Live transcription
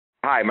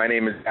Hi, my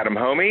name is Adam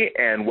Homey,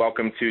 and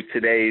welcome to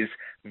today's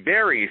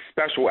very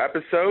special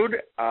episode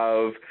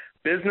of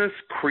Business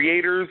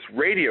Creators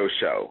Radio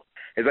Show.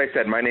 As I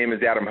said, my name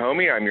is Adam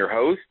Homey. I'm your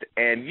host,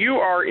 and you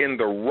are in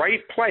the right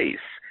place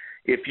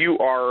if you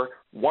are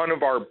one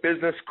of our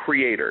business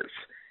creators.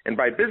 And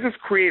by business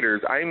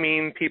creators, I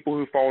mean people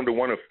who fall into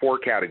one of four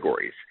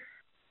categories.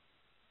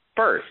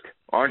 First,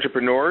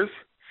 entrepreneurs,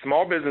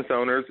 small business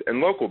owners, and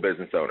local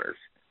business owners.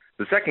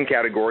 The second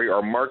category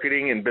are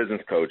marketing and business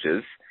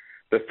coaches.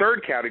 The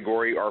third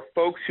category are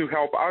folks who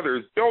help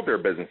others build their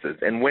businesses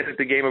and win at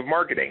the game of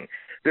marketing.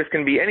 This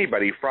can be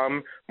anybody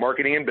from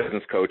marketing and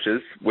business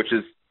coaches, which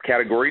is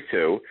category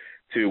 2,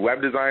 to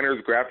web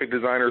designers, graphic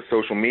designers,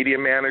 social media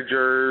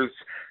managers,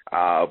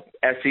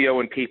 SEO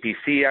and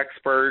PPC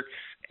experts,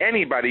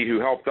 anybody who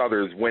helps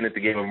others win at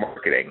the game of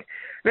marketing.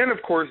 Then,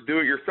 of course,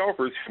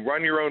 do-it-yourselfers who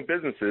run your own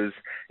businesses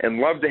and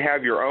love to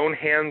have your own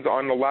hands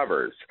on the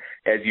levers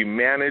as you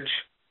manage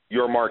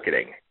your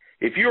marketing.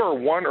 If you are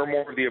one or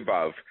more of the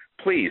above,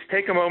 please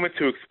take a moment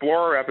to explore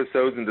our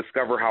episodes and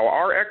discover how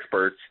our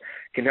experts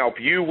can help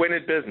you win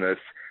at business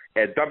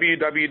at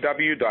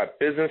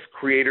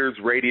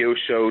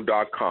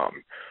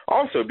www.businesscreatorsradioshow.com.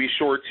 Also, be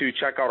sure to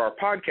check out our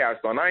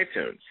podcast on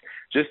iTunes.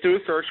 Just do a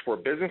search for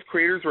Business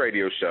Creators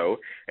Radio Show,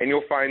 and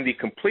you'll find the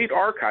complete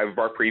archive of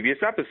our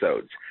previous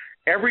episodes.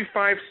 Every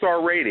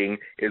 5-star rating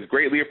is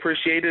greatly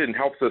appreciated and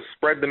helps us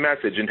spread the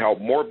message and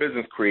help more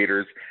business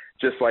creators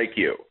just like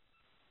you.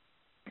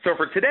 So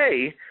for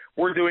today,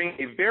 we're doing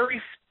a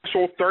very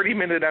special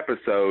 30-minute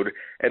episode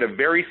at a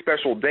very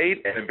special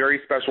date and a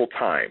very special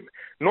time.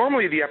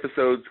 Normally, the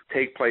episodes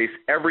take place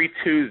every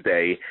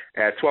Tuesday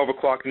at 12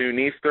 o'clock noon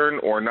Eastern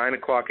or 9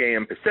 o'clock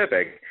a.m.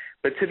 Pacific,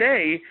 but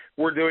today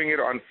we're doing it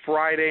on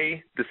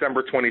Friday,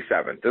 December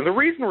 27th. And the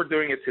reason we're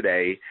doing it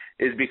today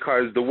is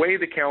because the way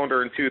the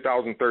calendar in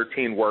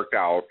 2013 worked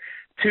out,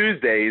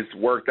 Tuesdays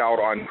worked out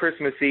on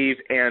Christmas Eve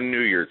and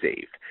New Year's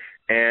Eve.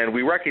 And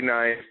we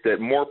recognized that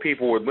more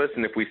people would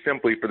listen if we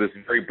simply, for this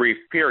very brief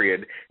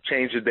period,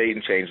 change the date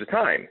and change the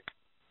time.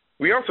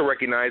 We also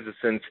recognize that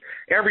since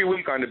every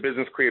week on the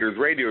Business Creators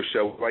Radio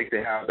Show we like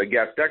to have a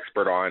guest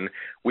expert on,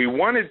 we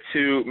wanted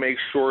to make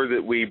sure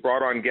that we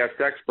brought on guest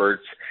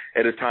experts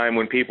at a time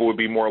when people would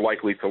be more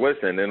likely to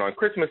listen. And on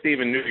Christmas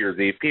Eve and New Year's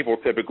Eve, people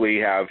typically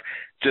have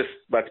just,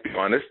 let's be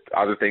honest,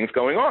 other things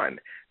going on.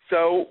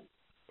 So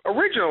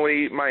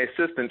originally, my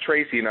assistant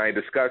Tracy and I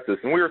discussed this,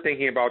 and we were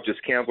thinking about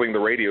just canceling the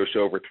radio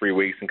show for 3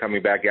 weeks and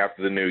coming back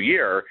after the new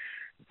year.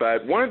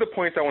 But one of the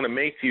points I want to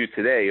make to you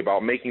today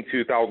about making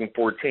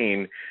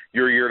 2014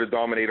 your year to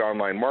dominate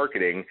online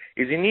marketing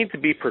is you need to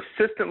be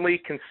persistently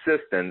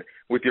consistent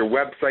with your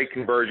website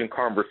conversion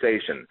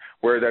conversation,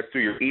 whether that's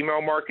through your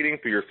email marketing,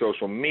 through your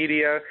social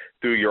media,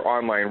 through your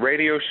online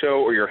radio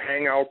show or your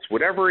Hangouts,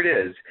 whatever it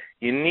is,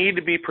 you need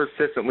to be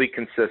persistently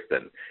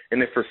consistent.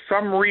 And if for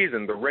some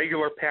reason the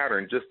regular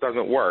pattern just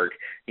doesn't work,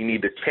 you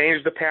need to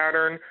change the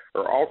pattern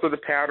or alter the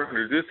pattern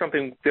or do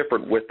something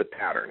different with the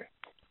pattern.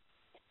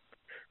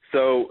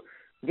 So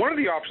one of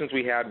the options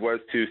we had was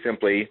to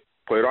simply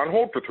put it on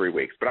hold for 3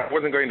 weeks, but I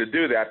wasn't going to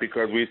do that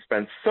because we've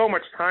spent so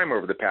much time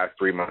over the past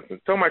 3 months and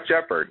so much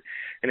effort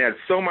and had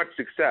so much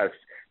success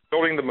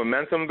building the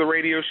momentum of the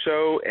radio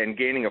show and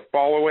gaining a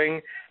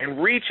following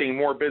and reaching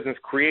more business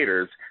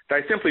creators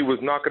that I simply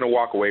was not going to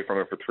walk away from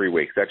it for 3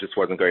 weeks. That just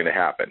wasn't going to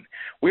happen.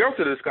 We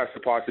also discussed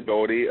the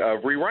possibility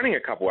of rerunning a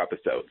couple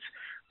episodes,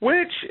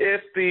 which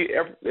if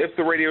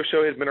the radio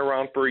show has been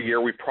around for a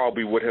year, we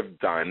probably would have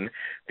done.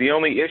 The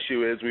only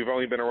issue is we've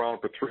only been around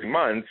for 3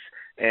 months,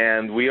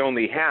 and we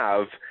only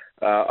have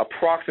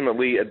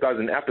approximately a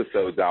dozen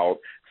episodes out,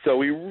 so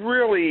we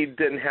really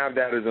didn't have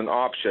that as an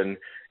option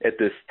at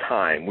this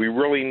time. We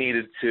really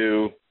needed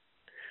to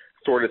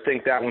sort of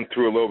think that one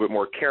through a little bit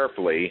more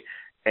carefully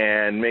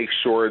and make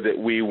sure that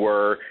we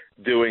were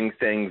doing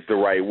things the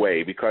right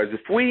way, because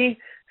if we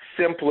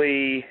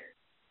simply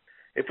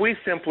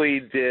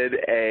did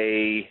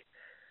a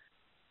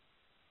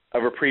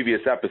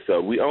previous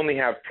episode, we only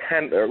have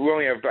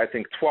I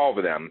think 12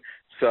 of them.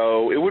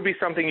 So it would be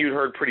something you'd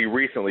heard pretty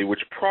recently,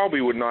 which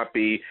probably would not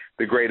be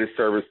the greatest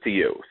service to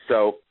you.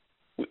 So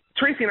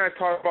Tracy and I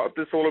talked about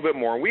this a little bit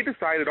more, and we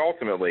decided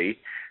ultimately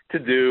to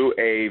do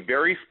a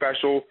very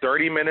special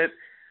 30-minute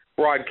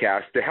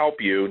broadcast to help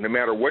you no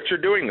matter what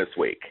you're doing this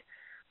week.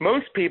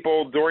 Most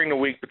people during the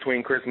week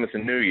between Christmas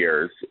and New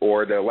Year's,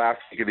 or the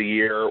last week of the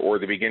year, or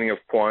the beginning of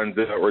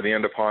Kwanzaa, or the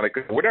end of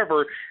Hanukkah,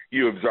 whatever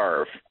you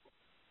observe,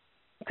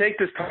 take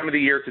this time of the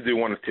year to do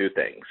one of two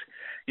things.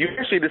 You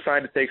actually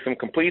decide to take some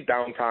complete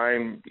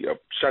downtime,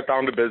 shut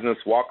down the business,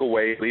 walk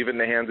away, leave it in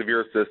the hands of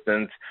your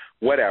assistants,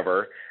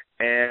 whatever,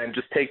 and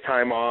just take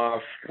time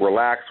off,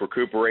 relax,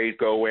 recuperate,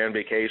 go away on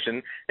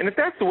vacation. And if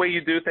that's the way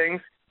you do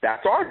things,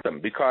 that's awesome,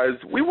 because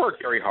we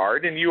work very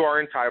hard and you are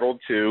entitled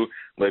to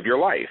live your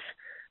life.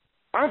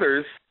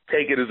 Others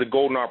take it as a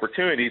golden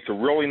opportunity to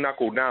really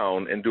knuckle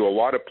down and do a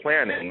lot of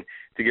planning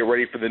to get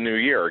ready for the new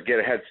year, get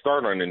a head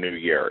start on the new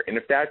year. And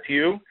if that's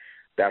you,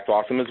 that's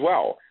awesome as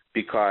well,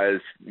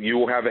 because you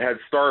will have a head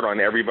start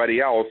on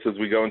everybody else as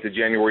we go into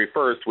January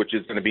 1st, which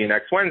is going to be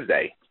next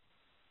Wednesday.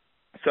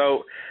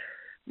 So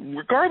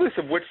regardless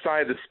of which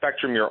side of the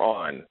spectrum you're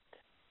on,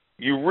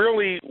 you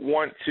really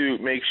want to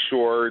make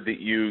sure that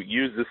you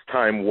use this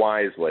time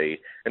wisely.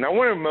 And I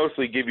want to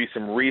mostly give you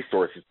some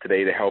resources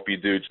today to help you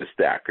do just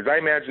that. Because I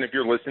imagine if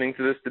you're listening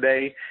to this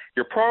today,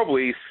 you're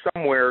probably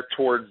somewhere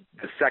towards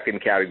the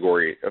second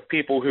category of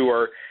people who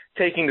are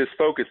taking this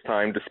focus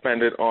time to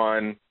spend it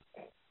on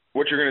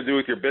what you're going to do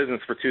with your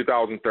business for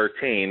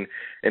 2013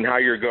 and how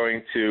you're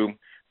going to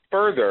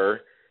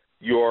further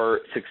your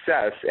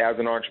success as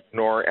an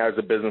entrepreneur, as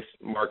a business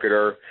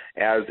marketer,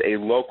 as a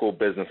local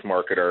business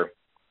marketer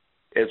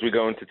as we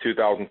go into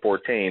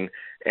 2014.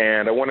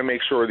 And I want to make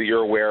sure that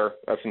you're aware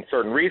of some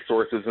certain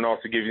resources and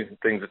also give you some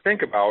things to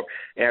think about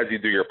as you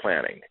do your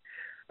planning.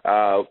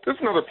 There's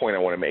another point I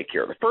want to make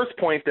here. The first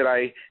point that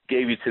I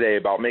gave you today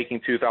about making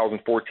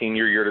 2014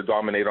 your year to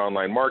dominate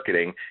online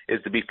marketing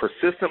is to be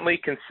persistently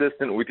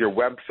consistent with your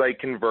website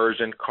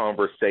conversion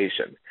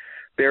conversation.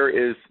 There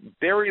is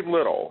very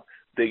little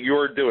that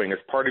you're doing as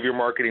part of your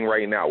marketing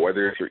right now,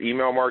 whether it's your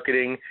email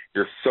marketing,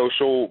 your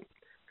social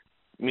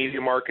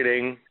media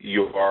marketing,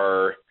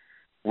 your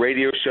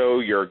radio show,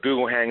 your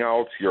Google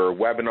Hangouts, your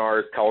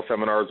webinars,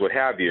 teleseminars, what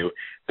have you,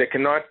 that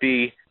cannot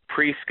be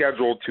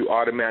pre-scheduled to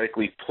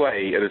automatically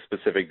play at a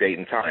specific date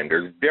and time.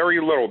 There's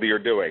very little that you're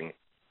doing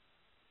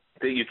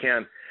that you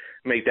can't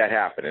make that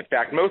happen. In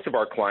fact, most of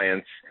our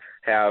clients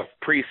have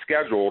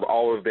pre-scheduled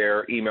all of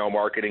their email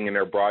marketing and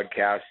their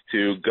broadcasts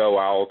to go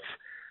out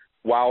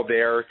while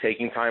they're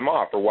taking time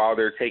off or while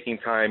they're taking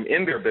time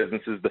in their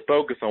businesses to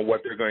focus on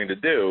what they're going to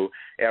do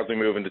as we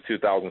move into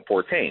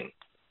 2014.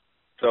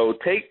 So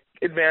take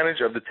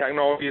advantage of the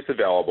technology that's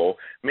available.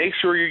 Make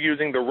sure you're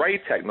using the right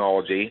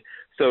technology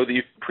so that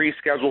you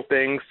pre-schedule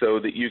things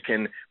so that you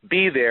can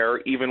be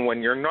there even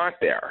when you're not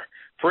there.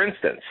 For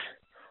instance,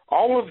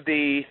 all of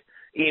the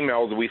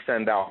emails that we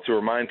send out to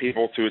remind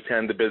people to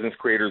attend the Business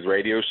Creators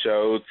Radio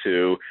Show,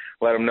 to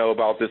let them know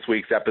about this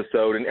week's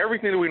episode, and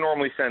everything that we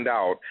normally send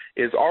out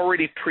is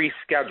already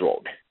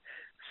pre-scheduled.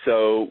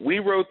 So we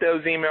wrote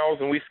those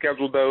emails and we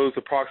scheduled those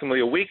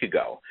approximately a week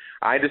ago.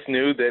 I just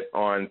knew that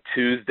on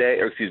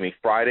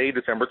Friday,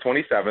 December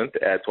 27th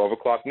at 12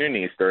 o'clock noon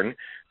Eastern,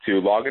 to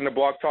log into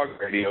Blog Talk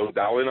Radio,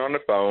 dial in on the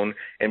phone,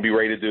 and be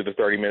ready to do the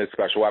 30-minute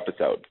special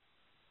episode.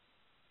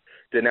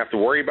 Didn't have to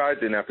worry about it,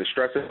 didn't have to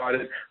stress about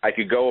it. I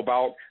could go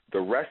about the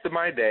rest of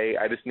my day.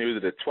 I just knew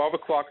that at 12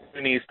 o'clock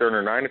noon Eastern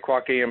or 9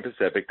 o'clock a.m.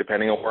 Pacific,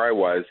 depending on where I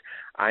was,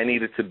 I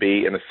needed to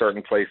be in a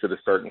certain place at a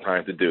certain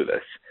time to do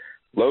this.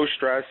 Low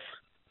stress,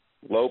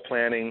 low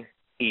planning,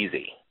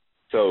 easy.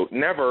 So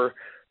never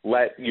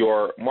let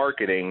your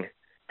marketing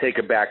take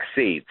a back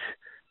seat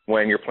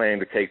when you're planning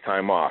to take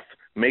time off.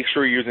 Make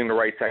sure you're using the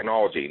right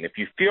technology. And if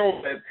you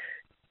feel that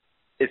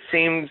it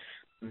seems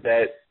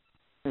that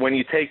when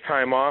you take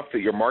time off that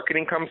your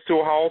marketing comes to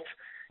a halt,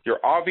 you're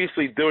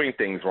obviously doing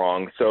things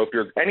wrong. So if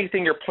there's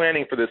anything you're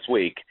planning for this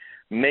week,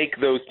 make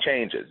those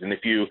changes. And if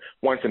you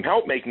want some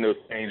help making those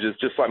changes,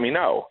 just let me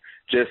know.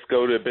 Just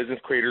go to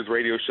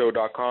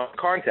businesscreatorsradioshow.com,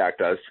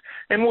 contact us,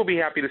 and we'll be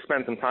happy to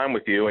spend some time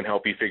with you and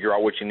help you figure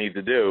out what you need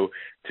to do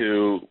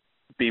to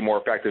be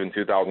more effective in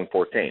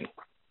 2014.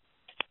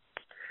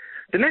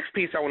 The next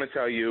piece I want to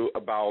tell you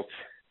about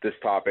this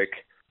topic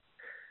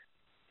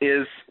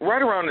is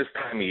right around this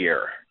time of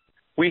year.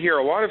 We hear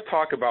a lot of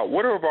talk about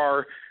what are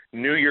our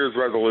New Year's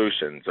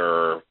resolutions,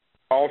 or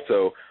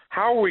also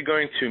how are we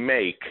going to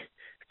make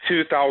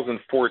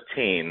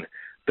 2014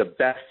 the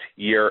best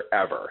year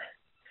ever.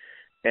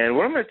 And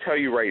what I'm going to tell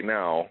you right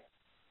now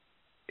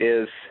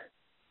is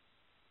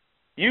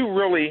you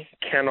really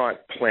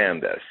cannot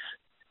plan this.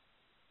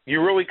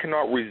 You really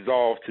cannot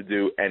resolve to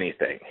do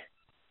anything.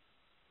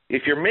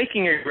 If you're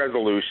making a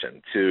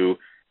resolution to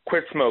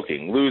quit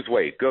smoking, lose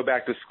weight, go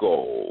back to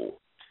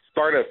school,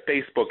 start a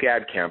Facebook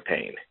ad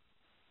campaign,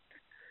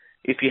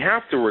 if you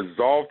have to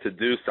resolve to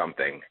do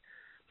something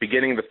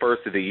beginning the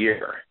first of the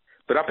year,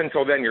 but up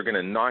until then you're going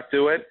to not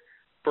do it,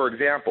 for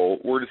example,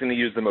 we're just going to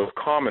use the most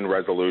common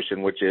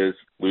resolution, which is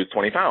lose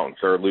 20 pounds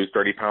or lose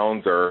 30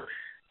 pounds or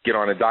get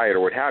on a diet or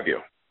what have you.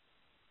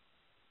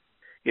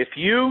 If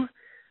you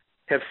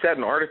have set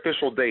an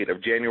artificial date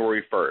of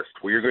January 1st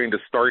where you're going to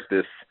start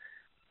this,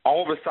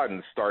 all of a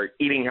sudden start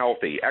eating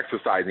healthy,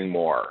 exercising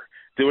more,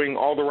 doing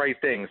all the right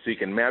things so you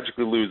can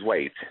magically lose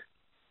weight,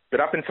 but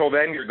up until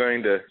then you're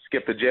going to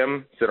skip the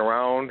gym, sit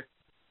around,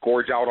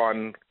 gorge out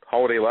on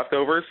holiday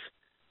leftovers,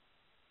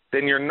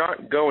 then you're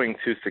not going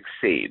to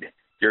succeed.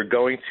 You're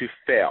going to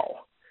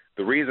fail.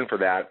 The reason for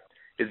that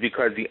is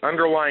because the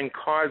underlying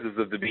causes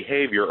of the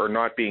behavior are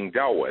not being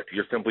dealt with.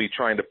 You're simply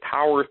trying to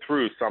power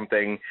through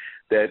something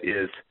that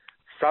is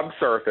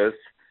subsurface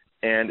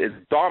and is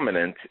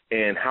dominant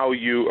in how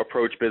you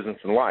approach business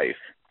and life.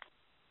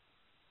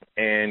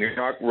 And you're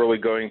not really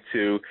going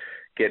to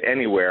get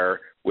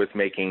anywhere with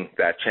making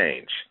that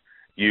change.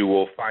 You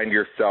will find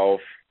yourself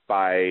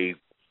I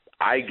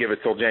give it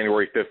till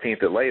January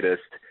 15th at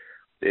latest.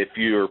 If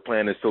your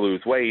plan is to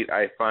lose weight,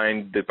 I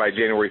find that by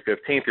January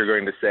 15th, you're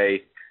going to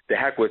say, the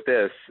heck with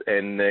this,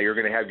 and you're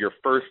going to have your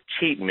first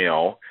cheat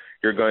meal.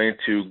 You're going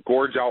to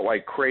gorge out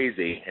like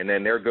crazy, and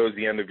then there goes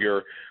the end of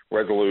your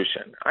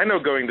resolution. I know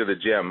going to the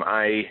gym,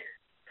 I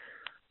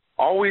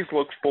always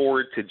look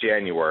forward to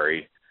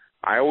January.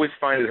 I always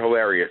find it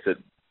hilarious that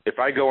if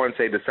I go on,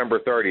 say, December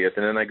 30th,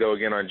 and then I go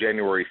again on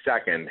January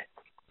 2nd,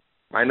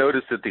 I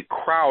notice that the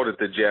crowd at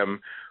the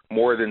gym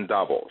more than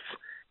doubles.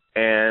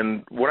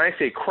 And when I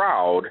say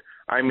crowd,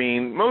 I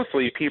mean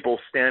mostly people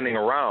standing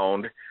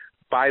around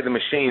by the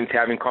machines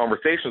having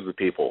conversations with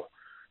people.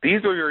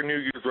 These are your New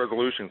Year's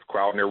resolutions,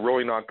 crowd, and they're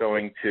really not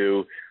going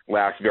to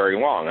last very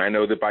long. I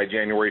know that by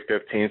January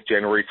 15th,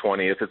 January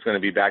 20th, it's going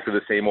to be back to the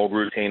same old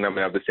routine. I'm going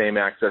to have the same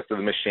access to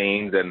the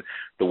machines and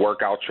the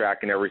workout track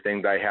and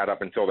everything that I had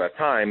up until that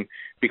time,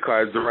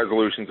 because the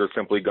resolutions are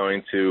simply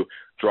going to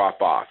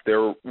drop off.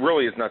 There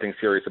really is nothing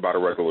serious about a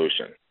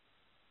resolution.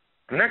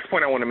 The next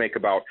point I want to make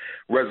about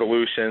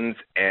resolutions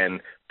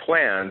and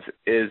plans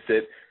is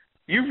that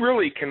you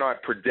really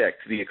cannot predict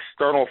the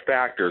external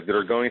factors that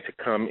are going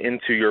to come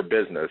into your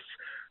business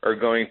or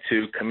going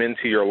to come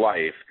into your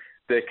life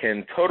that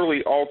can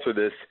totally alter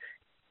this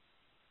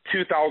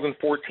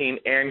 2014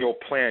 annual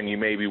plan you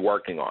may be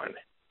working on.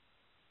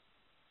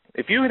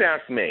 If you had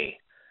asked me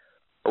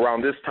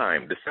around this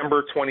time,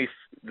 December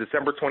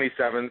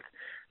 27th,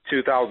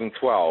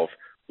 2012,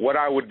 what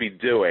I would be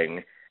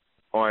doing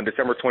on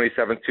December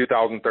 27th,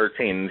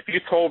 2013, if you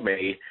told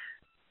me,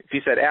 if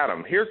you said,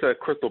 Adam, here's a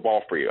crystal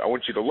ball for you. I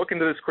want you to look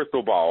into this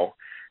crystal ball,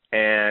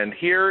 and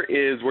here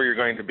is where you're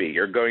going to be.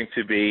 You're going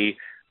to be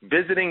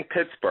visiting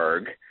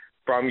Pittsburgh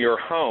from your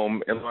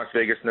home in Las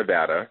Vegas,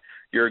 Nevada.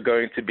 You're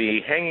going to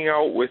be hanging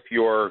out with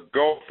your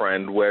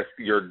girlfriend with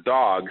your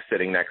dog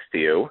sitting next to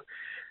you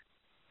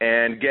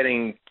and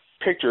getting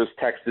pictures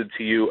texted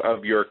to you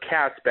of your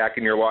cats back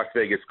in your Las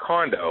Vegas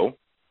condo,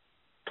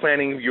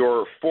 planning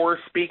your 4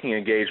 speaking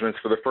engagements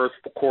for the first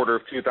quarter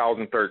of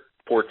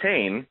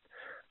 2014,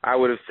 I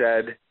would have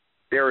said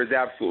there is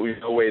absolutely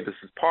no way this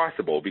is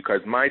possible, because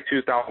my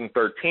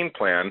 2013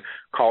 plan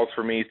calls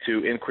for me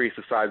to increase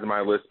the size of my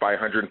list by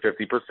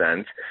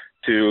 150%,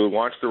 to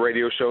launch the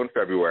radio show in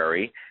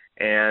February,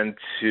 and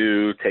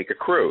to take a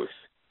cruise.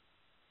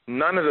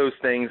 None of those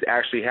things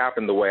actually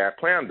happened the way I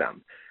planned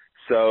them.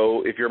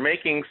 So if you're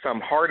making some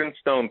hard and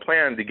stone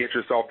plan to get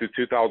yourself through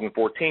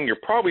 2014, you're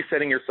probably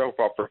setting yourself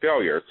up for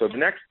failure. So the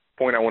next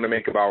point I want to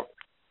make about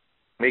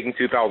making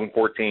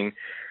 2014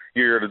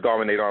 your year to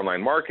dominate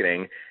online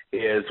marketing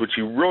is what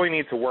you really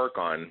need to work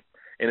on,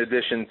 in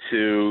addition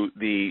to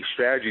the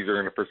strategies you're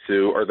going to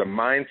pursue, are the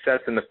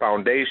mindsets and the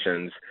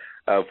foundations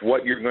of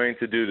what you're going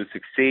to do to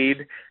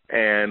succeed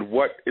and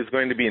what is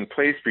going to be in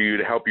place for you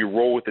to help you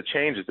roll with the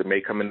changes that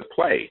may come into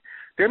play.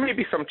 There may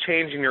be some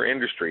change in your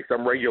industry,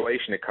 some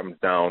regulation that comes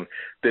down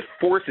that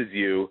forces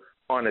you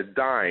on a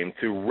dime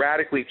to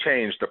radically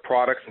change the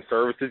products and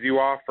services you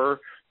offer,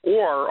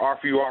 or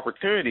offer you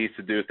opportunities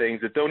to do things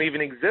that don't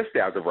even exist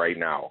as of right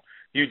now.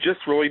 You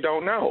just really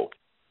don't know.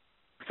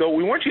 So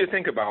we want you to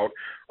think about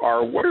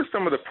what are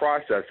some of the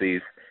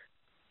processes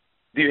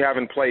do you have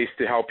in place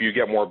to help you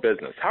get more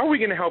business? How are we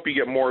going to help you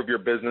get more of your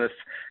business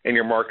and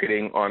your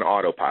marketing on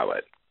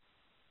autopilot?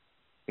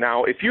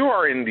 Now, if you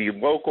are in the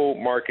local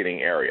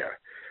marketing area,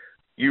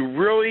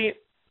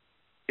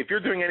 if you're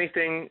doing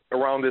anything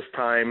around this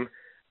time,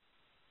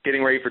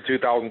 getting ready for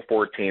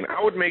 2014,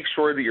 I would make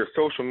sure that your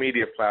social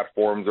media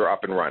platforms are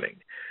up and running.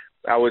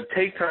 I would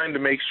take time to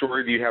make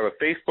sure that you have a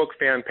Facebook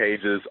fan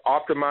pages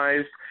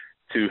optimized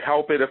to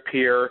help it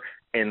appear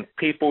in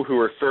people who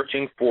are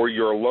searching for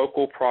your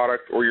local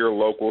product or your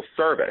local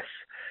service.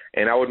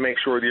 And I would make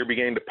sure that you're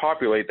beginning to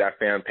populate that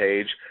fan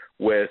page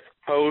with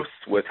posts,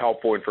 with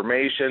helpful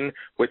information,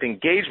 with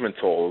engagement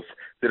tools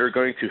that are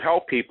going to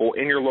help people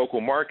in your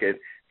local market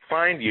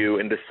find you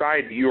and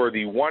decide that you are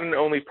the one and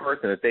only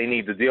person that they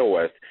need to deal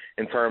with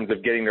in terms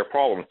of getting their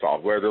problem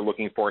solved, whether they're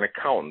looking for an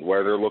accountant,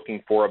 whether they're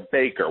looking for a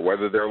baker,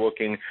 whether they're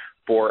looking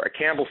for a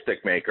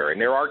candlestick maker.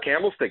 And there are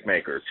candlestick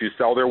makers who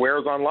sell their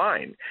wares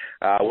online,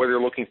 whether they're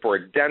looking for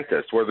a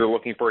dentist, whether they're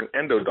looking for an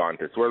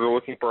endodontist, whether they're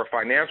looking for a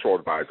financial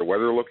advisor,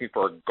 whether they're looking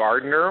for a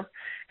gardener,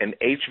 an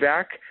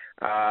HVAC.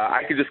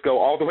 I could just go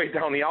all the way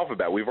down the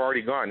alphabet. We've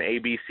already gone A,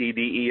 B, C,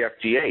 D, E, F,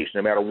 G, H.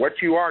 No matter what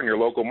you are in your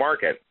local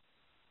market,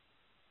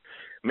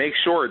 make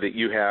sure that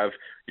you have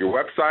your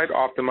website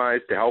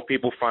optimized to help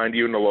people find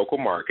you in the local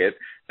market,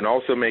 and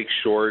also make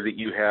sure that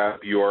you have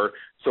your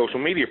social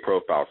media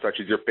profile, such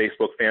as your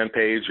Facebook fan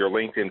page, your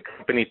LinkedIn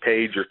company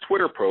page, your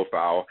Twitter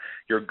profile,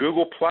 your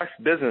Google Plus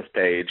business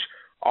page,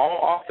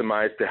 all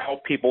optimized to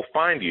help people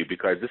find you,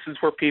 because this is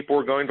where people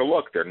are going to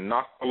look. They're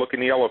not going to look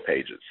in the yellow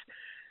pages.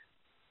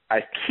 A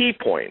key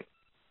point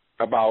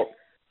about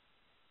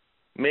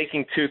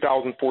making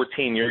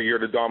 2014 your year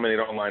to dominate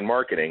online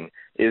marketing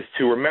is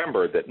to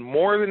remember that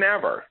more than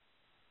ever,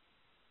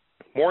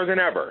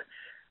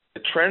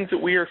 the trends that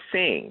we are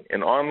seeing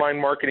in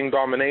online marketing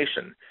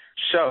domination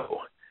show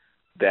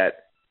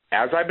that,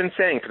 as I've been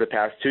saying for the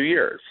past 2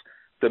 years,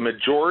 the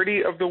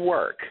majority of the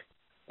work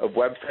of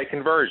website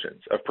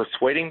conversions, of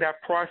persuading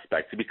that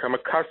prospect to become a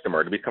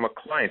customer, to become a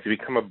client, to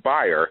become a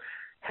buyer,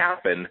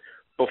 happen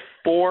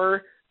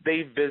before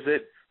they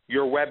visit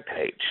your web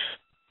page.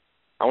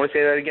 I want to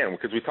say that again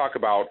because we talk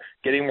about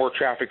getting more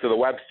traffic to the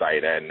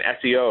website and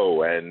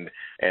SEO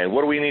and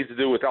what do we need to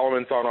do with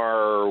elements on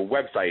our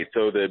website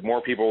so that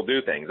more people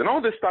do things. And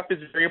all this stuff is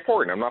very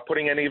important. I'm not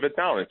putting any of it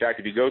down. In fact,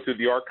 if you go through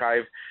the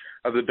archive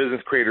of the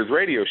Business Creators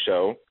Radio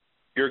Show,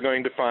 you're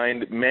going to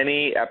find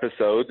many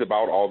episodes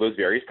about all those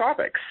various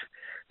topics.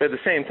 But at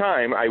the same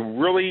time, I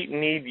really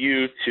need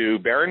you to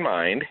bear in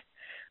mind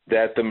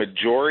that the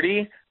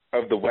majority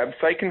of the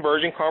website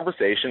conversion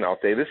conversation, I'll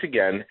say this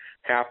again,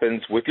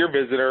 happens with your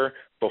visitor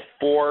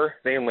before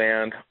they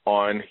land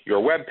on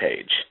your web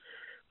page,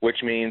 which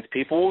means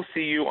people will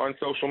see you on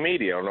social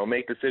media and they'll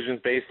make decisions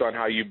based on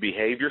how you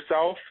behave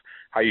yourself,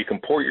 how you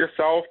comport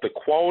yourself, the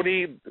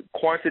quality,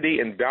 quantity,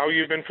 and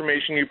value of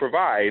information you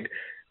provide,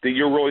 that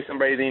you're really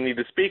somebody they need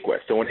to speak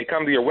with. So when they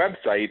come to your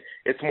website,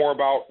 it's more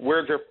about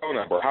where's their phone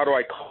number, how do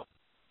I call?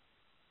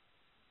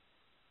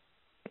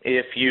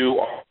 If you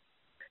are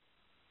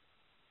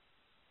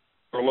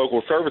a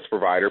local service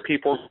provider,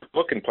 people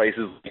look in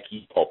places like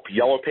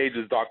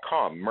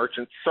yellowpages.com,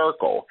 Merchant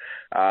Circle,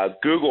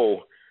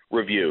 Google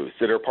reviews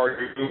that are part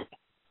of Google.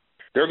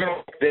 They're going to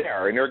look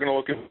there, and they're going to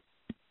look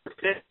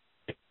at,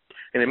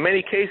 and in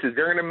many cases,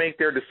 they're going to make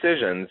their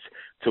decisions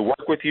to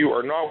work with you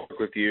or not work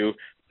with you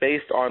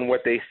based on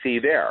what they see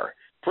there.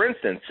 For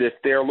instance, if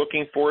they're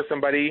looking for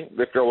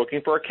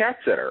a cat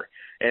sitter,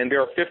 and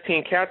there are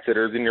 15 cat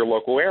sitters in your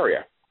local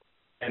area,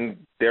 and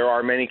there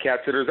are many cat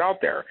sitters out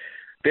there,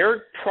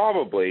 they're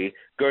probably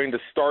going to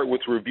start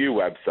with review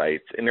websites,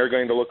 and they're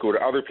going to look at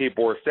what other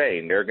people are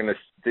saying. They're going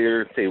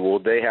to say, well,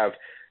 they have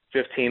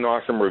 15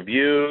 awesome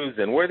reviews,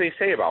 and what do they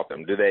say about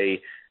them? Do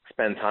they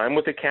spend time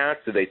with the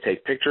cats? Do they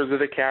take pictures of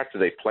the cats? Do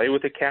they play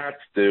with the cats?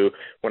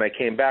 When I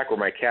came back, were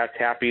my cats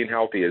happy and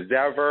healthy as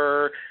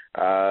ever?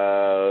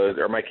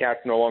 Are my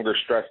cats no longer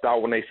stressed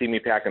out when they see me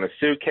packing a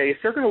suitcase?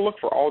 They're going to look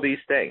for all these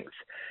things.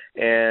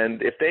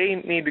 And if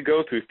they need to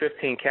go through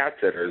 15 cat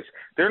sitters,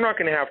 they're not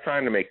going to have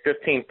time to make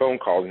 15 phone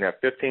calls and have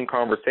 15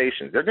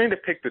 conversations. They're going to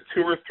pick the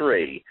 2 or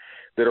 3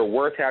 that are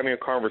worth having a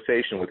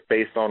conversation with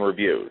based on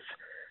reviews.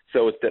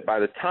 So it's that by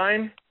the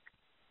time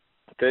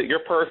that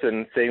your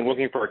person saying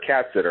looking for a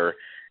cat sitter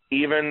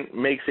even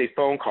makes a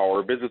phone call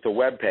or visits a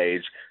web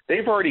page,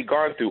 they've already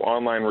gone through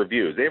online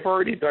reviews. They've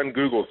already done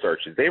Google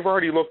searches. They've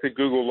already looked at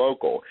Google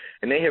Local,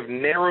 and they have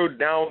narrowed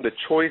down the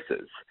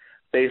choices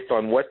based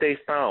on what they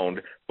found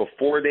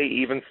before they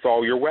even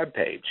saw your web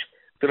page.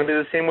 It's going to be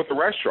the same with the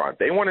restaurant.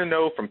 They want to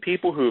know from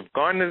people who have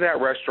gone to that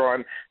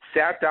restaurant,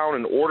 sat down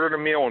and ordered a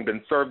meal and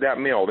been served that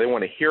meal. They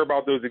want to hear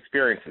about those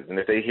experiences. And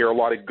if they hear a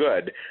lot of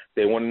good,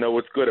 they want to know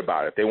what's good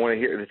about it.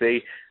 If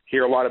they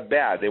hear a lot of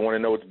bad, they want to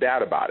know what's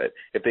bad about it.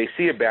 If they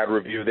see a bad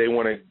review, they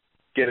want to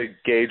get a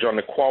gauge on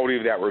the quality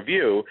of that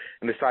review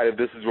and decide if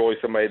this is really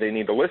somebody they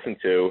need to listen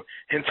to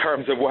in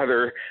terms of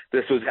whether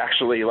this was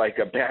actually like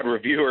a bad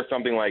review or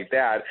something like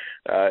that,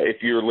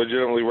 if you're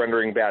legitimately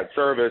rendering bad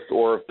service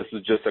or if this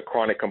is just a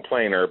chronic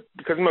complainer,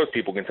 because most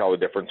people can tell the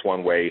difference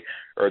one way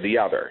or the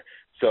other.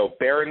 So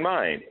bear in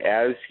mind,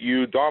 as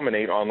you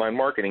dominate online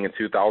marketing in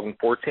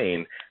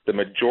 2014, the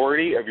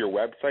majority of your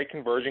website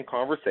conversion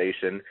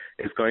conversation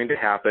is going to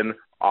happen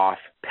off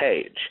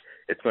page.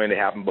 It's going to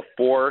happen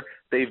before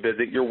they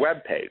visit your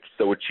web page.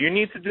 So what you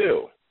need to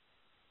do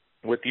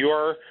with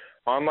your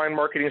online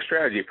marketing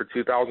strategy for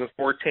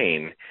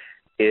 2014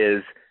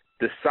 is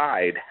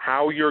decide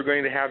how you're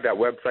going to have that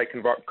website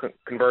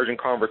conversion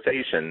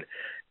conversation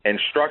and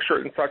structure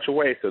it in such a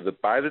way so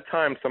that by the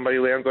time somebody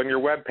lands on your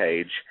web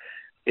page,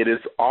 it is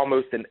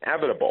almost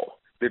inevitable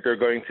that they're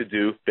going to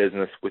do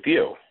business with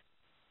you.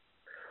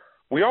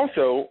 We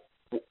also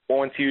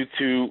want you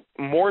to,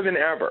 more than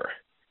ever,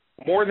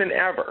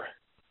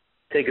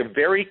 take a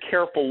very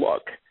careful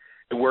look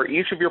at where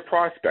each of your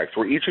prospects,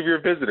 where each of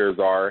your visitors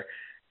are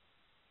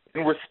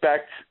in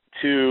respect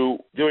to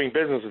doing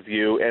business with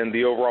you and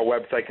the overall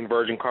website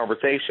conversion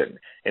conversation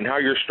and how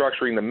you're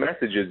structuring the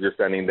messages you're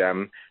sending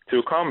them to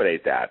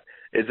accommodate that.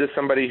 Is this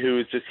somebody who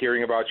is just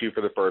hearing about you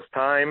for the first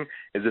time?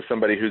 Is this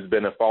somebody who's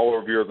been a follower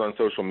of yours on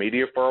social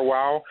media for a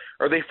while?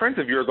 Are they friends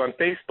of yours on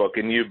Facebook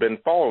and you've been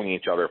following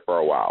each other for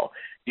a while?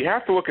 You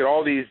have to look at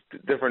all these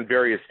different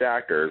various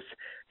factors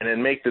and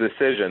then make the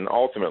decision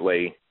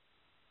ultimately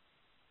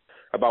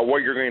about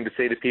what you're going to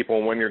say to people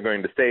and when you're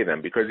going to say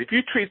them. Because if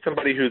you treat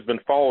somebody who's been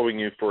following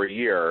you for a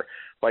year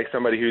like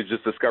somebody who's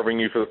just discovering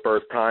you for the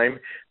first time,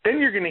 then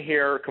you're going to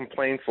hear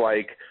complaints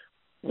like,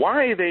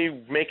 why are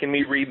they making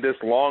me read this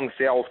long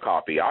sales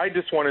copy? I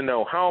just want to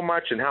know how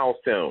much and how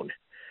soon.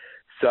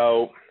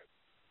 So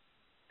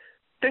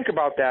think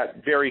about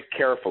that very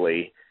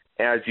carefully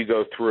as you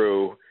go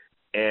through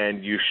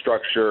and you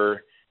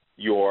structure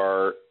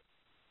your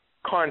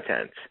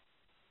content.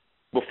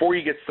 Before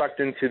you get sucked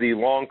into the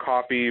long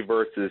copy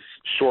versus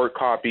short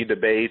copy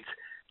debate,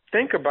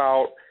 think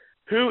about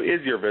who is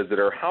your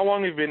visitor, how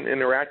long you've been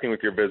interacting with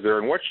your visitor,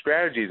 and what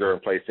strategies are in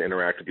place to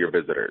interact with your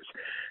visitors.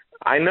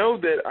 I know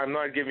that I'm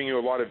not giving you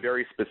a lot of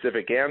very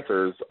specific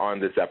answers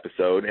on this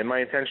episode, and my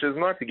intention is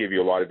not to give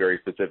you a lot of very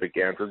specific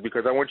answers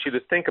because I want you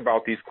to think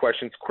about these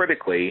questions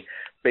critically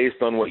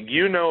based on what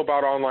you know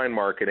about online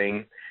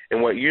marketing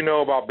and what you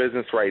know about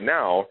business right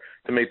now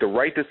to make the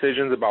right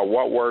decisions about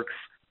what works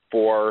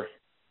for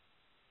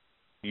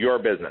your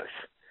business.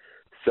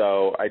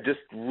 So I just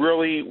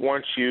really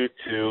want you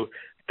to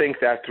think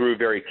that through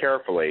very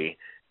carefully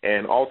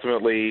and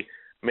ultimately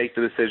make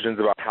the decisions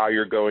about how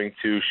you're going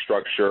to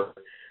structure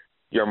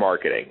your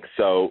marketing.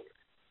 So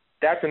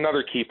that's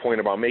another key point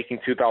about making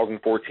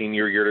 2014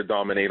 your year to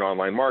dominate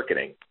online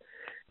marketing.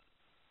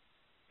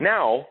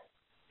 Now,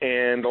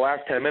 in the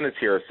last 10 minutes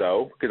here or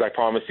so, because I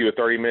promised you a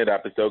 30-minute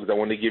episode because I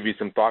want to give you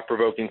some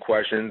thought-provoking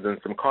questions and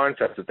some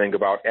concepts to think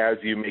about as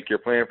you make your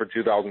plan for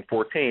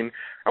 2014,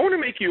 I want to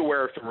make you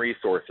aware of some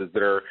resources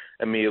that are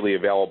immediately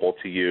available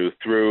to you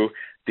through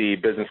the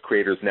Business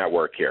Creators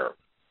Network here.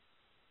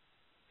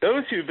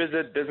 Those who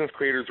visit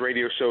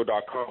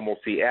businesscreatorsradioshow.com will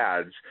see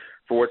ads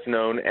for what's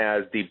known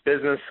as the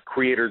Business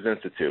Creators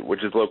Institute,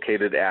 which is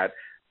located at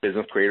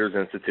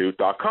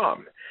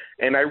businesscreatorsinstitute.com.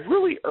 And I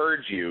really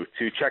urge you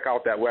to check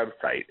out that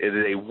website. It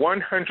is a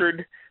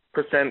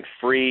 100%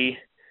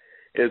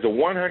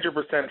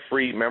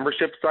 free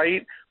membership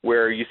site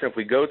where you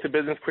simply go to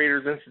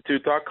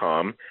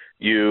businesscreatorsinstitute.com,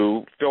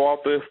 you fill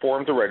out the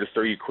form to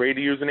register, you create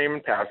a username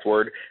and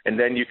password, and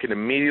then you can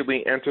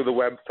immediately enter the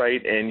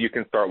website and you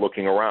can start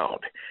looking around.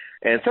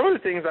 And some of the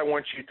things I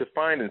want you to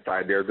find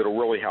inside there that will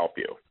really help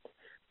you.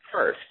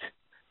 First,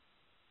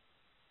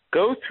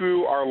 go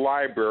through our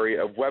library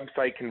of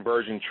website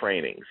conversion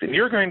trainings, and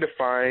you're going to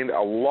find a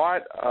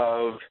lot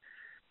of,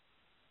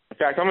 in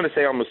fact, I'm going to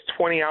say almost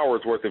 20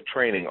 hours worth of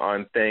training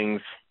on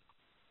things,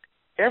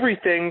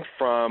 everything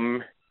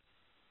from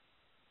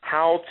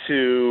how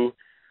to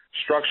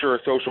structure a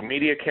social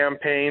media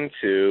campaign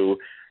to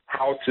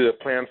how to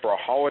plan for a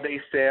holiday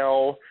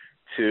sale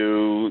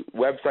to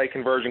website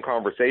conversion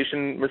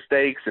conversation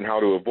mistakes and how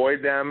to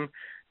avoid them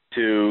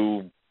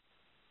to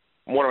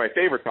one of my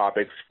favorite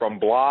topics, from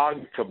blog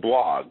to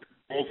blog,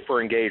 goals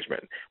for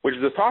engagement, which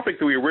is a topic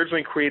that we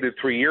originally created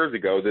 3 years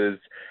ago that has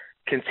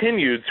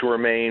continued to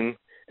remain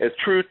as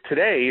true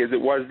today as it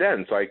was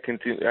then. So I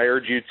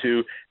urge you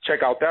to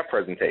check out that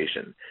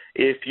presentation.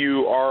 If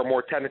you are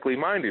more technically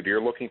minded,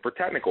 you're looking for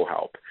technical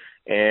help,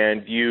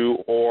 and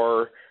you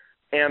are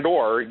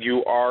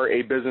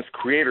a business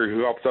creator who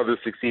helps others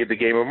succeed at the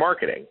game of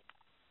marketing,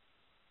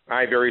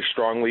 I very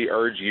strongly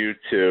urge you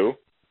to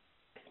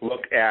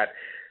look at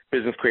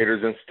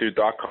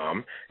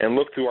businesscreatorsinstitute.com and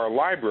look through our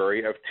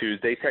library of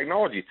Tuesday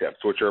technology tips,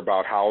 which are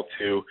about how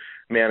to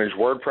manage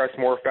WordPress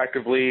more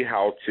effectively,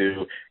 how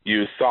to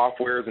use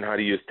softwares and how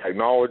to use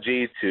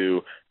technology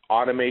to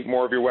automate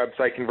more of your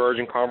website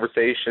conversion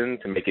conversation,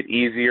 to make it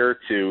easier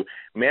to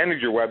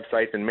manage your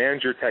websites and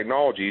manage your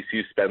technology so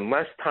you spend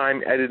less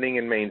time editing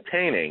and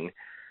maintaining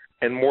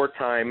and more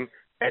time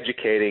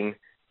educating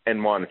and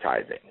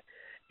monetizing.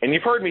 And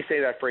you've heard me say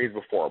that phrase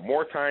before,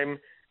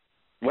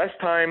 less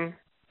time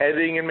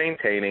editing and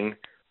maintaining,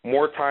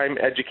 more time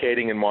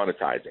educating and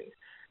monetizing.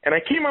 And I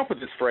came up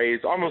with this phrase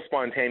almost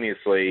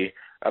spontaneously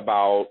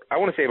about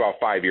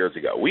 5 years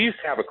ago. We used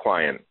to have a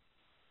client.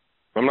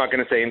 I'm not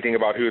going to say anything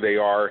about who they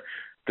are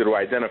to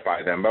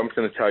identify them, but I'm just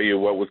going to tell you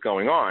what was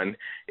going on,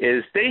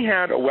 is they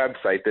had a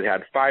website that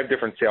had 5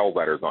 different sales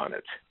letters on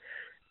it.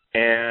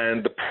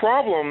 And the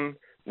problem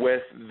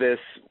with this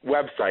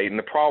website and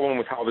the problem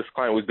with how this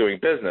client was doing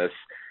business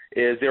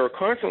is they were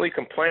constantly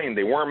complaining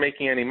they weren't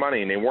making any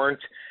money and they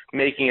weren't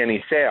making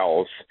any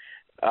sales,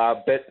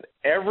 but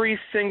every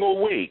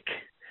single week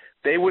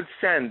they would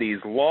send these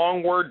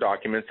long Word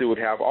documents that would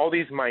have all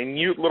these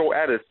minute little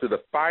edits to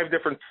the 5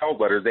 different sales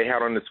letters they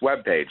had on this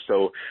web page.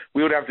 So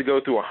we would have to go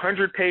through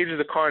 100 pages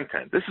of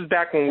content. This is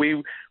back when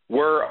we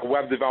were a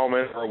web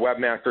development or a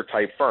webmaster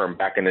type firm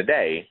back in the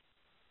day.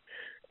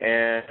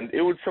 And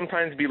it would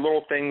sometimes be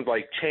little things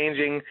like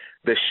changing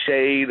the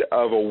shade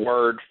of a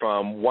word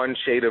from one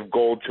shade of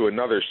gold to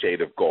another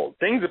shade of gold.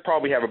 Things that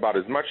probably have about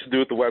as much to do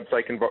with the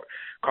website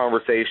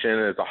conversation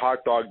as a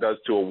hot dog does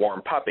to a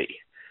warm puppy.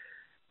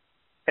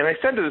 And I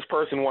said to this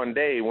person one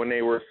day when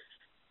they were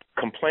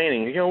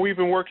complaining, we've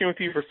been working with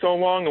you for so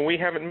long and we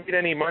haven't made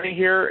any money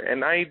here.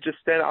 And I just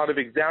said, out of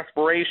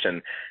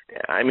exasperation,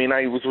 I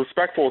was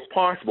respectful as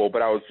possible,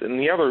 but in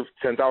the other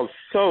sense, I was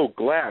so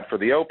glad for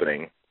the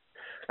opening.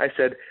 I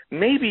said,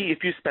 maybe if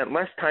you spent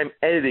less time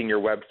editing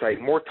your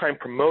website, more time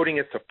promoting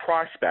it to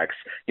prospects,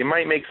 you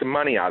might make some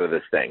money out of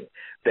this thing.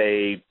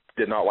 They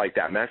did not like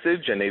that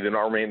message, and they did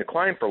not remain a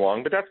client for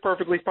long, but that's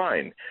perfectly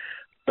fine.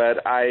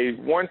 But I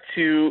want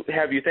to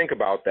have you think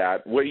about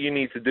that, what you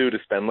need to do to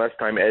spend less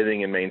time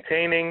editing and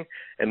maintaining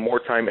and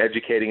more time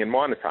educating and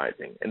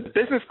monetizing. And the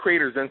Business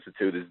Creators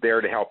Institute is there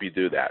to help you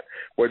do that,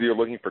 whether you're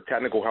looking for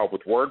technical help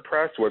with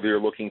WordPress, whether you're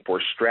looking for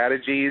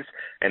strategies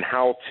and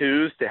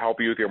how-tos to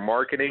help you with your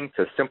marketing,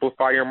 to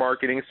simplify your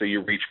marketing so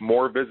you reach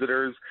more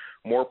visitors,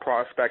 more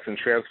prospects, and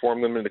transform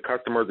them into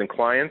customers and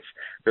clients.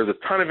 There's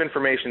a ton of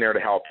information there to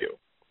help you.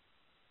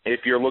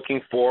 If you're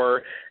looking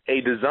for a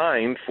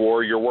design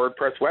for your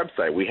WordPress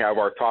website, we have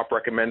our top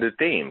recommended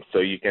themes, so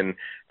you can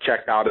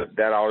check that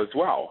out as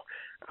well.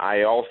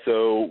 I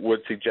also would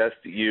suggest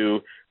that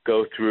you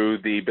go through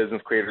the Business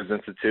Creators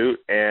Institute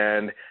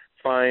and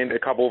find a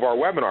couple of our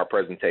webinar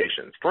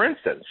presentations. For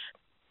instance,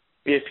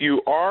 if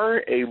you are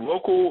a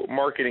local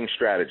marketing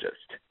strategist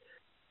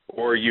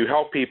or you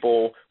help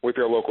people with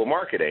their local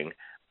marketing,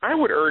 I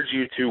would urge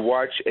you to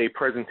watch a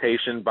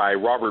presentation by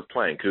Robert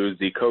Plank, who's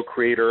the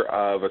co-creator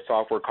of a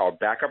software called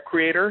Backup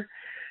Creator.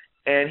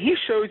 And he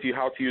shows you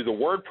how to use a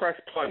WordPress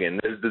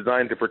plugin that is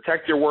designed to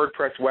protect your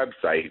WordPress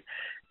website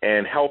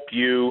and help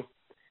you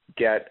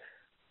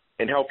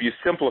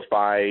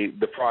simplify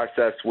the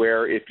process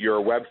where if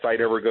your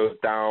website ever goes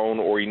down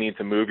or you need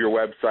to move your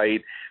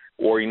website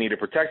or you need to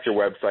protect your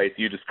website,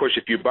 you just push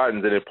a few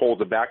buttons and it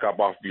pulls a backup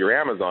off of your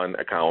Amazon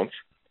account.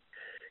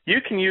 You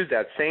can use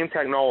that same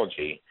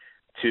technology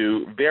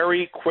to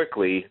very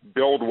quickly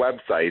build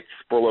websites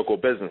for local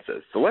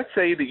businesses. So let's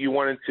say that you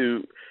wanted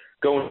to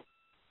go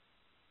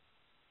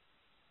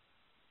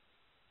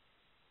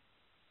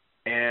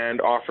and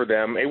offer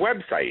them a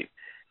website.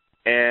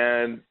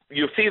 And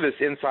you'll see this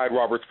inside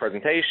Robert's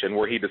presentation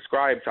where he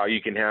describes how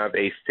you can have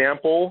a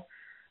sample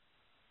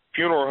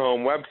funeral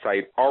home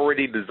website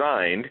already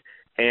designed,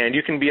 and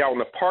you can be out in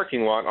the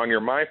parking lot on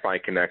your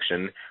MiFi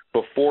connection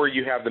before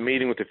you have the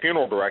meeting with the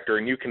funeral director,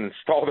 and you can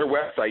install their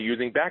website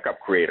using Backup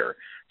Creator.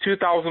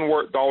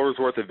 $2,000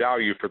 worth of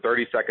value for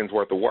 30 seconds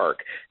worth of work.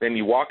 Then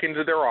you walk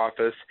into their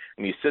office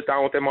and you sit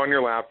down with them on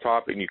your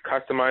laptop and you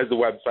customize the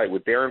website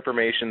with their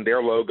information,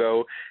 their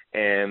logo,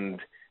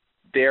 and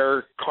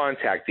their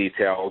contact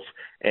details,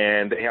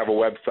 and they have a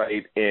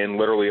website in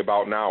literally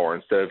about an hour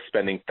instead of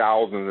spending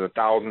thousands and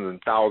thousands and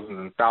thousands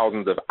and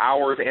thousands of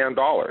hours and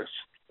dollars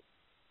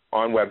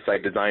on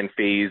website design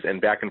fees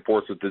and back and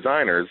forth with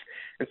designers.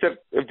 Instead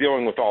of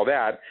dealing with all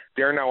that,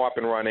 they're now up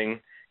and running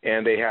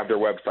and they have their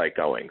website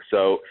going.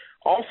 So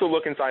also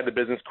look inside the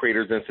Business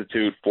Creators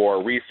Institute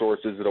for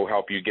resources that will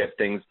help you get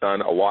things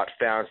done a lot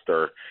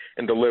faster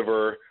and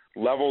deliver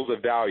levels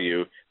of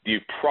value you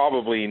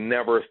probably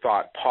never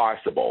thought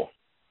possible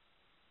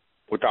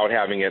without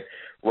having it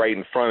right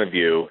in front of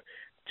you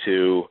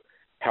to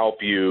help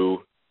you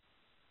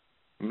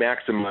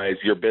maximize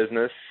your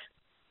business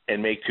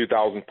and make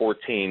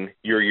 2014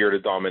 your year to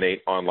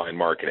dominate online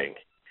marketing.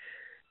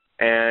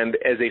 And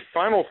as a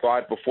final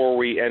thought, before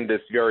we end this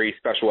very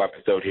special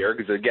episode here,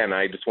 because again,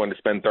 I just wanted to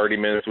spend 30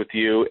 minutes with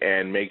you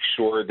and make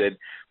sure that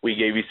we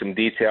gave you some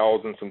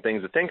details and some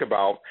things to think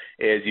about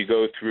as you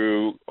go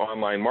through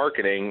online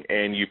marketing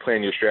and you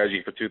plan your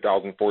strategy for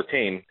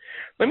 2014.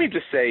 Let me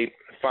just say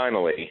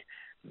finally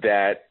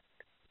that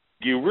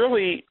you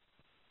really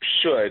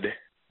should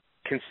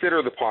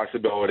consider the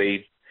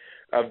possibility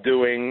of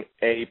doing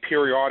a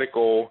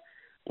periodical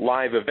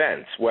live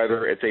event,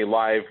 whether it's a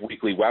live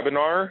weekly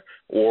webinar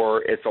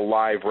or it's a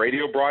live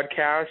radio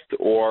broadcast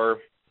or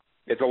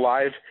it's a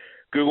live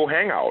Google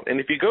Hangout. And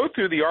if you go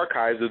through the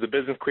archives of the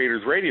Business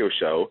Creators Radio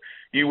Show,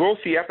 you will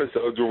see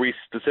episodes where we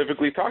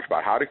specifically talk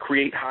about how to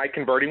create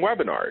high-converting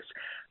webinars,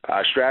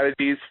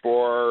 strategies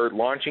for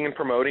launching and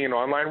promoting an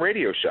online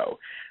radio show.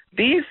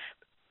 These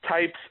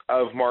types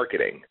of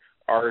marketing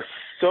are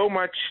so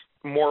much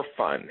more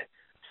fun,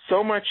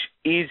 so much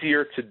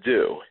easier to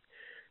do,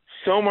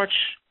 so much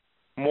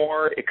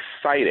more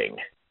exciting,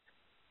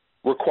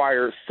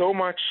 require so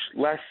much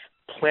less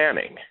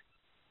planning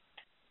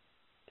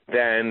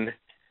than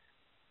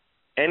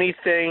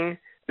anything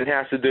that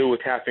has to do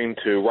with having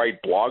to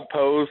write blog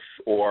posts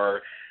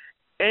or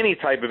any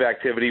type of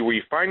activity where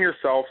you find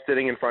yourself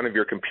sitting in front of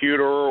your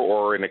computer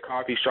or in a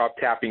coffee shop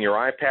tapping your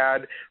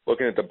iPad,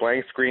 looking at the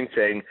blank screen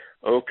saying,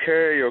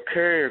 okay,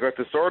 I got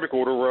this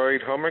article to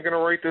write. How am I going to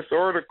write this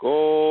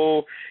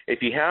article?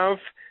 If you have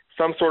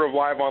some sort of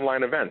live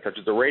online event, such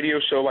as a radio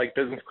show like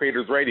Business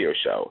Creators Radio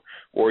Show,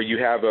 or you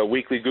have a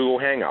weekly Google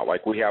Hangout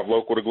like we have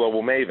Local to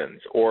Global Mavens,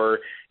 or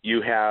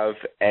you have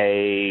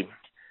a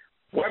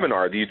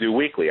webinar that you do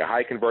weekly, a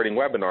high-converting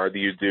webinar that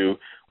you do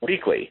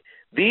weekly.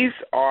 These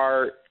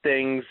are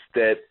things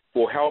that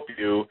will help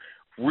you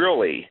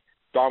really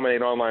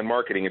dominate online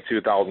marketing in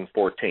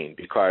 2014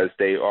 because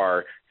they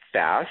are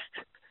fast,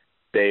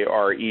 they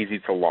are easy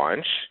to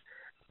launch,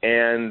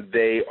 and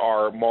they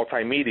are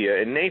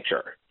multimedia in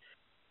nature.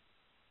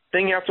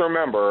 Thing you have to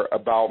remember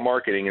about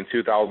marketing in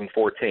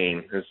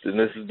 2014, and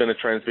this has been a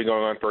trend that's been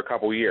going on for a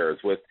couple of years,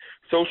 with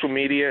social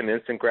media and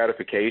instant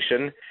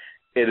gratification,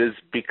 it has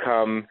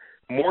become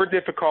more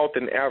difficult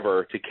than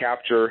ever to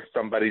capture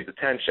somebody's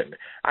attention.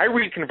 I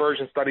read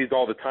conversion studies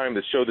all the time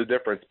that show the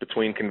difference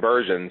between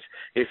conversions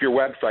if your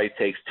website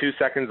takes 2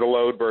 seconds to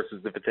load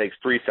versus if it takes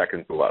 3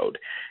 seconds to load.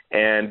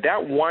 And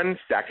that 1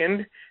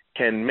 second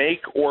can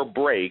make or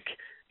break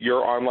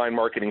your online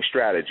marketing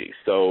strategy.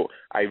 So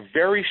I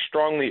very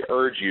strongly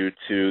urge you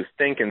to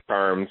think in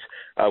terms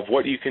of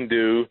what you can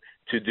do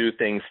to do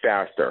things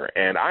faster.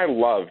 And I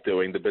love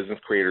doing the Business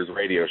Creators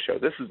Radio Show.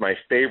 This is my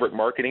favorite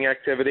marketing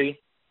activity.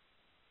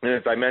 And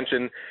as I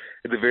mentioned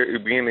at the very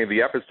beginning of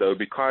the episode,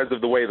 because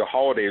of the way the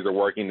holidays are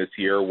working this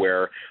year,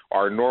 where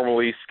our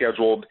normally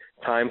scheduled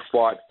time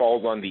slot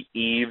falls on the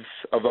eves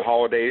of the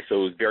holiday, so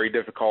it was very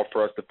difficult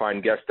for us to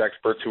find guest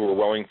experts who were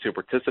willing to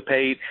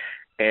participate.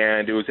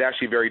 And it was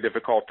actually very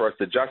difficult for us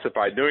to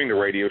justify doing the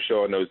radio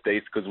show on those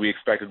dates because we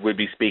expected we'd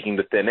be speaking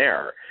to thin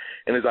air.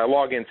 And as I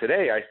log in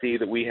today, I see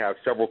that we have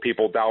several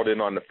people dialed in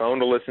on the phone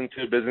to listen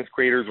to Business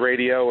Creators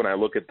Radio, and I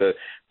look at the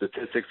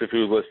statistics of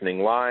who's listening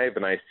live,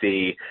 and I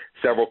see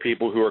several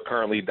people who are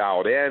currently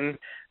dialed in,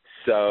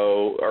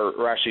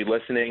 or actually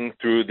listening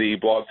through the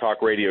Blog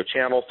Talk Radio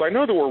channel. So I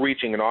know that we're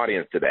reaching an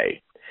audience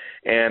today.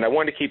 And I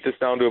wanted to keep this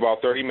down to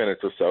about 30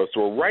 minutes or so.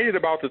 So we're right at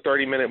about the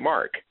 30-minute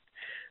mark.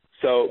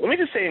 So let me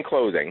just say in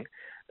closing,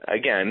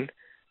 again,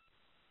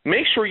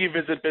 make sure you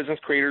visit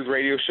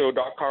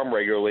businesscreatorsradioshow.com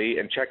regularly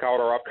and check out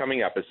our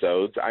upcoming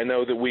episodes. I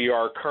know that we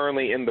are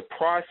currently in the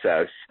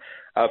process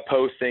of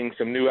posting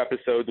some new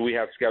episodes we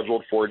have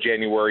scheduled for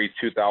January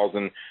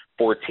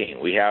 2014.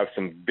 We have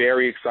some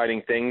very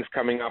exciting things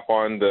coming up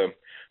on the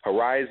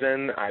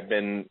horizon. I've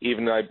been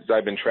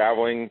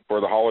traveling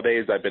for the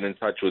holidays, I've been in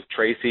touch with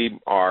Tracy,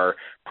 our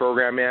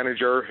program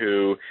manager,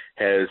 who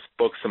has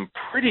booked some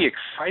pretty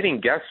exciting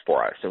guests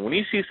for us. And when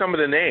you see some of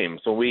the names,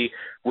 when we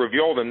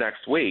reveal them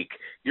next week,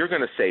 you're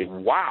going to say,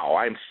 wow,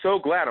 I'm so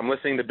glad I'm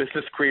listening to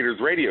Business Creators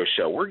Radio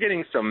Show. We're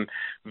getting some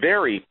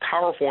very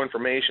powerful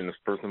information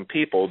for some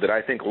people that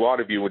I think a lot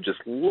of you would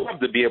just love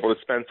to be able to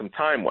spend some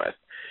time with.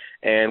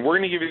 And we're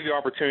going to give you the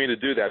opportunity to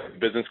do that with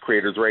Business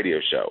Creators Radio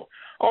Show.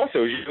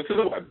 Also, as you go to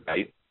the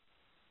website,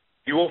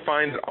 you will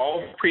find that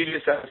all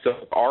previous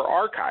episodes are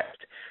archived.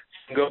 You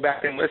can go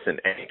back and listen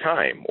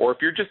anytime. Or if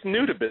you're just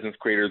new to Business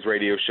Creators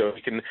Radio Show,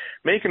 you can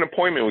make an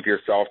appointment with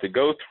yourself to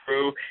go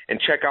through and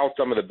check out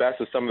some of the best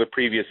of some of the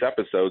previous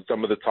episodes,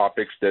 some of the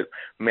topics that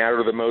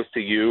matter the most to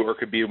you or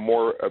could be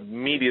more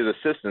immediate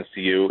assistance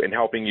to you in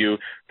helping you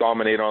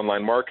dominate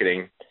online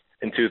marketing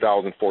in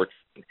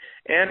 2014.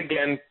 And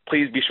again,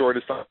 please be sure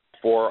to sign up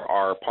for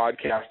our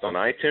podcast on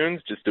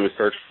iTunes. Just do a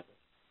search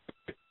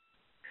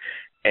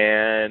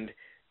and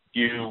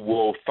you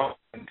will find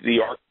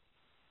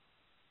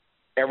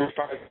every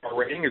 5-star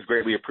rating is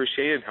greatly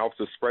appreciated and helps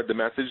us spread the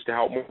message to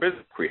help more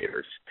business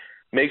creators.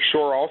 Make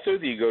sure also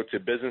that you go to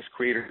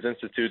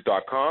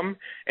businesscreatorsinstitute.com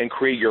and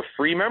create your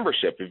free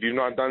membership if you've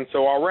not done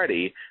so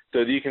already, so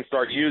that you can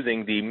start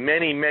using the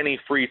many, many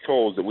free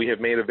tools that we have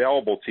made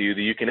available to you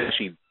that you can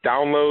actually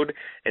download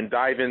and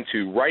dive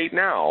into right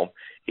now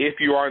if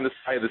you are on the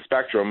side of the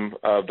spectrum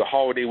of the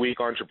holiday week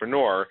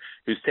entrepreneur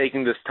who's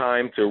taking this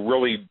time to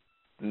really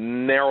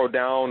narrow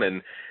down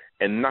and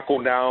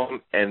knuckle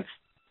down and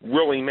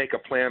really make a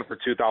plan for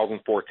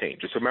 2014.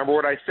 Just remember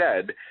what I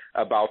said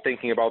about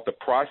thinking about the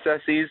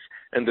processes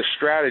and the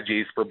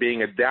strategies for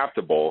being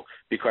adaptable,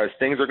 because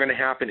things are going to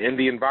happen in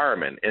the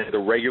environment, in the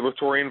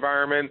regulatory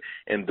environment,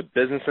 in the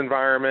business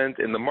environment,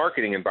 in the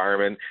marketing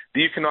environment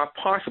that you cannot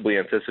possibly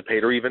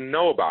anticipate or even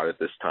know about at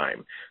this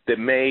time, that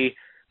may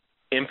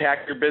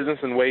impact your business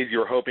in ways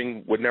you're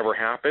hoping would never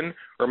happen,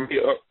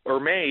 or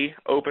may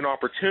open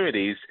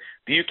opportunities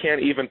that you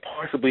can't even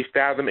possibly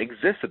fathom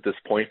exist at this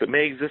point, but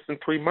may exist in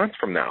 3 months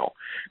from now,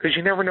 because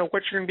you never know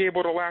what you're going to be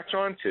able to latch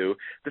onto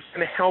that's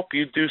going to help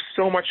you do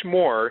so much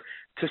more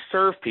to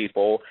serve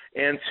people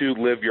and to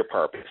live your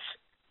purpose.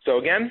 So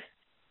again,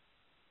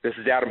 this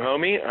is Adam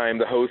Homey. I'm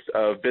the host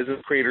of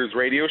Business Creators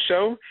Radio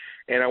Show,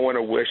 and I want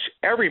to wish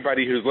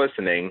everybody who's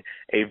listening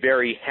a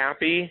very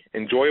happy,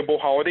 enjoyable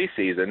holiday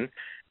season.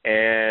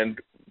 And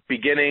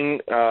beginning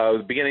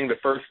the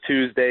first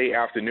Tuesday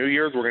after New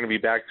Year's, we're going to be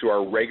back to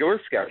our regular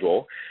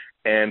schedule.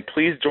 And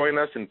please join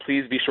us, and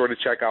please be sure to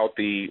check out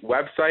the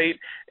website,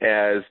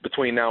 as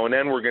between now and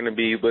then we're going to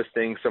be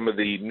listing some of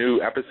the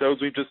new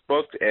episodes we've just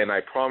booked, and I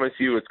promise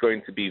you it's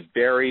going to be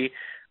very,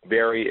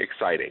 very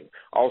exciting.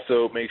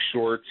 Also, make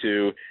sure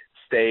to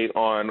stay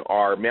on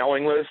our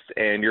mailing list,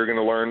 and you're going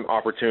to learn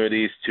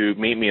opportunities to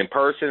meet me in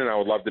person, and I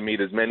would love to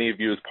meet as many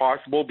of you as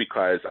possible,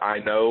 because I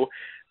know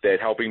that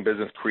helping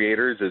business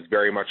creators is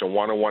very much a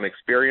one-on-one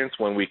experience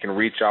when we can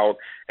reach out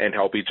and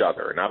help each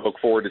other. And I look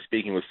forward to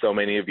speaking with so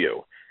many of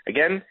you.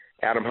 Again,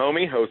 Adam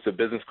Homey, host of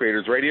Business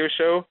Creators Radio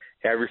Show.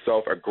 Have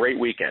yourself a great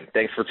weekend.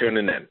 Thanks for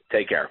tuning in.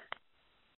 Take care.